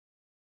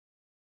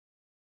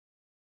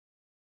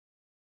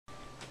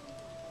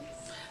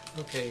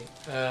Okay,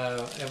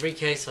 every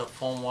case of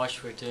foam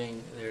wash we're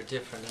doing, they're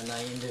different, and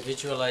I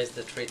individualize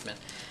the treatment.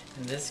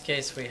 In this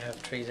case, we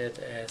have treated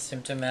a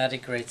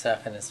symptomatic great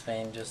saphenous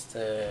vein just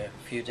a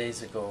few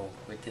days ago.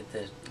 We did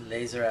the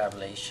laser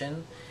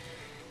ablation,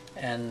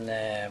 and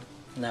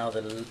now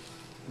the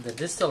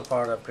distal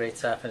part of great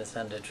saphenous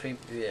and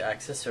the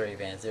accessory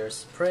veins, they're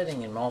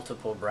spreading in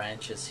multiple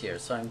branches here.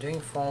 So I'm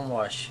doing foam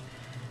wash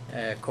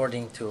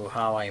according to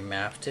how I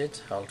mapped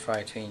it. I'll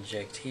try to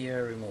inject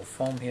here, remove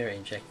foam here,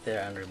 inject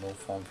there, and remove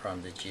foam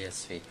from the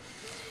GSV.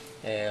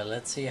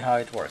 Let's see how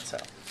it works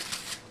out.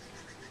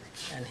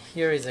 And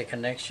here is a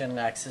connection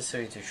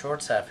accessory to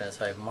short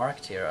saphenous. I've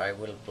marked here. I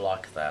will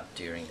block that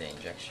during the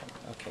injection.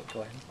 Okay,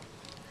 go ahead.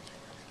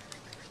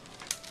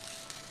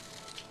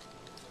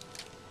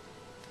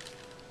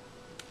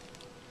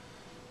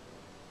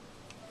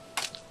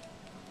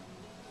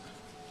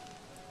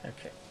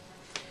 Okay.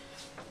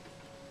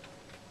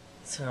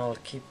 So I'll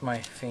keep my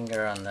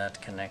finger on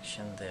that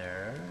connection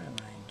there, and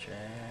I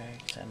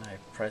inject, and I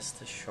press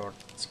the short.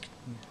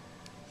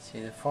 See,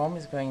 the foam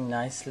is going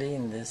nicely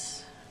in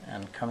this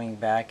and coming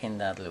back in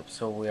that loop.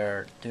 So we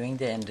are doing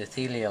the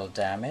endothelial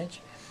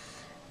damage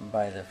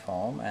by the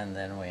foam, and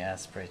then we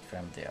aspirate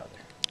from the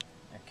other.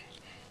 Okay,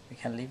 we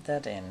can leave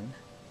that in.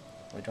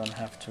 We don't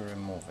have to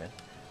remove it.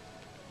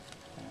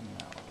 And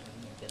now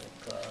let me get it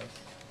close.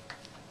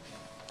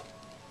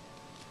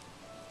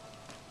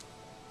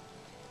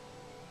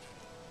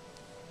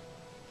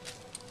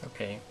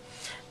 Okay,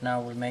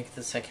 now we'll make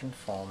the second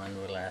foam and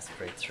we'll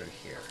aspirate through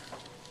here.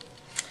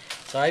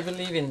 So I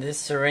believe in this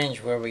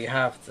syringe where we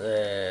have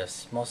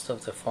most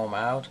of the foam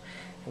out,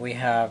 we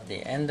have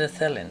the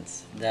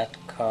endothelins that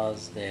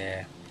cause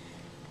the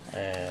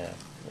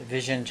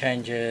vision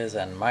changes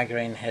and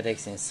migraine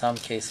headaches in some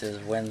cases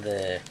when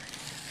the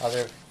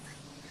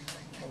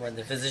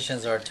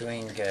physicians are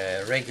doing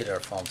regular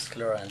foam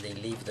sclera and they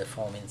leave the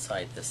foam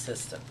inside the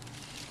system.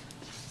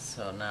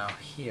 So now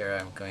here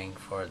I'm going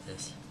for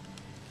this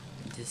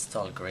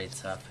distal great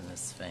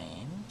saphenous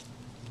vein.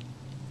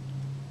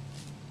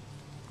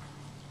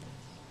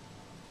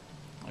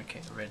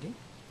 Okay, ready?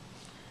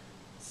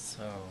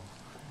 So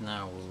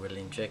now we will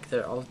inject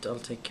there. I'll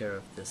take care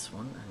of this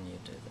one and you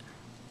do that.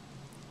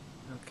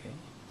 Okay.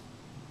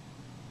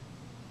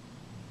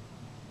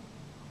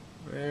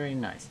 Very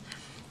nice.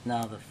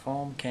 Now the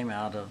foam came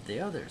out of the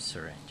other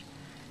syringe.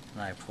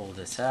 And I pull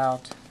this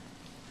out.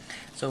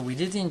 So we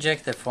did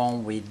inject the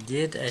foam. We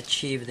did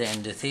achieve the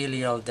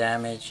endothelial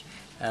damage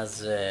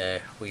as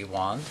we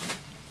want,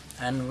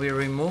 and we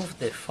removed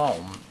the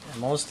foam.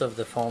 Most of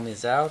the foam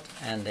is out,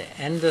 and the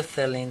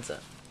endothelins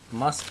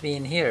must be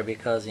in here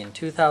because in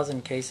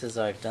 2,000 cases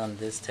I've done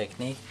this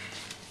technique.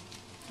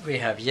 We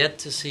have yet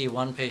to see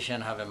one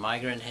patient have a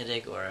migraine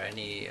headache or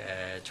any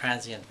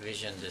transient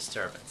vision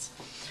disturbance.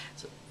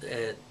 So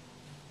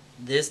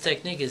this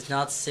technique is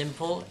not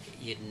simple.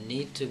 You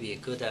need to be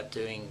good at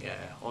doing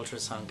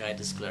ultrasound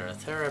guided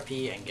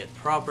sclerotherapy and get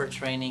proper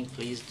training.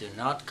 Please do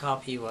not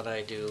copy what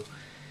I do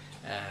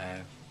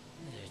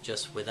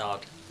just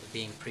without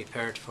being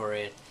prepared for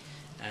it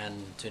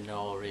and to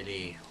know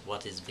really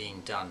what is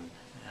being done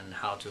and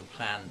how to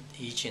plan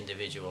each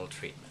individual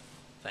treatment.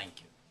 Thank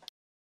you.